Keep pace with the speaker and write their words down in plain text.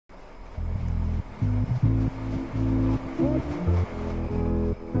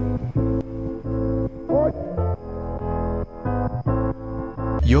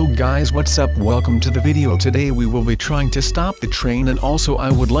Yo guys, what's up? Welcome to the video. Today we will be trying to stop the train, and also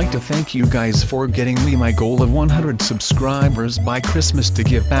I would like to thank you guys for getting me my goal of 100 subscribers by Christmas. To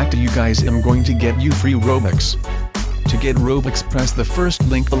give back to you guys, I'm going to get you free Robux. To get Robux, press the first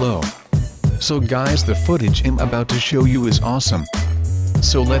link below. So guys, the footage I'm about to show you is awesome.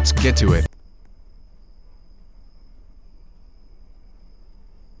 So let's get to it.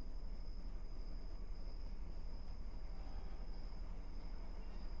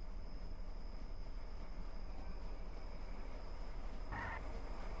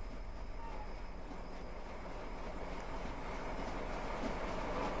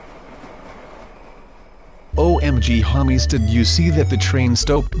 OMG homies, did you see that the train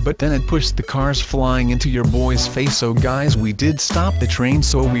stopped but then it pushed the cars flying into your boy's face? So guys, we did stop the train,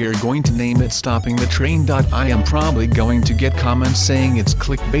 so we are going to name it Stopping the Train. I am probably going to get comments saying it's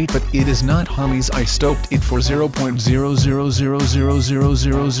clickbait, but it is not homies. I stopped it for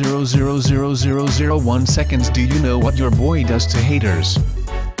 0.0000000000001 seconds. Do you know what your boy does to haters?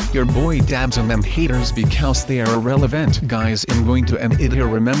 Your boy dabs on them haters because they are irrelevant. Guys, I'm going to end it here.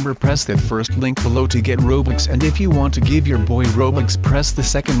 Remember, press that first link below to get Robux, and if you want to give your boy Robux, press the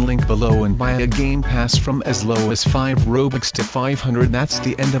second link below and buy a game pass from as low as 5 Robux to 500. That's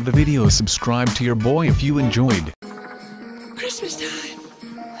the end of the video. Subscribe to your boy if you enjoyed. Christmas time!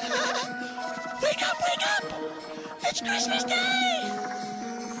 Wake up, wake up! It's Christmas Day!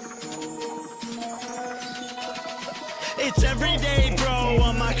 It's every day, bro,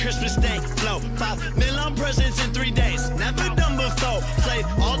 on my Christmas Day flow. 5 million presents in 3 days, never done before. Played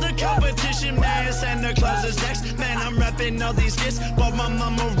all the competition, man, Santa Claus is next. Man, I'm rapping all these hits, bought my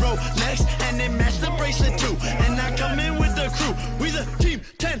mama Rolex, and they match the bracelet too. And I come in with the crew, we the team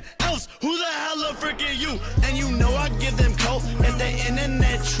 10 elves. Who the hell are freaking you? And you know I give them cold if they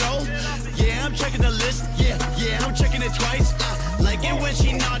internet troll. Yeah, I'm checking the list, yeah, I'm checking it twice. Like it when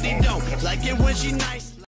she naughty, don't like it when she nice.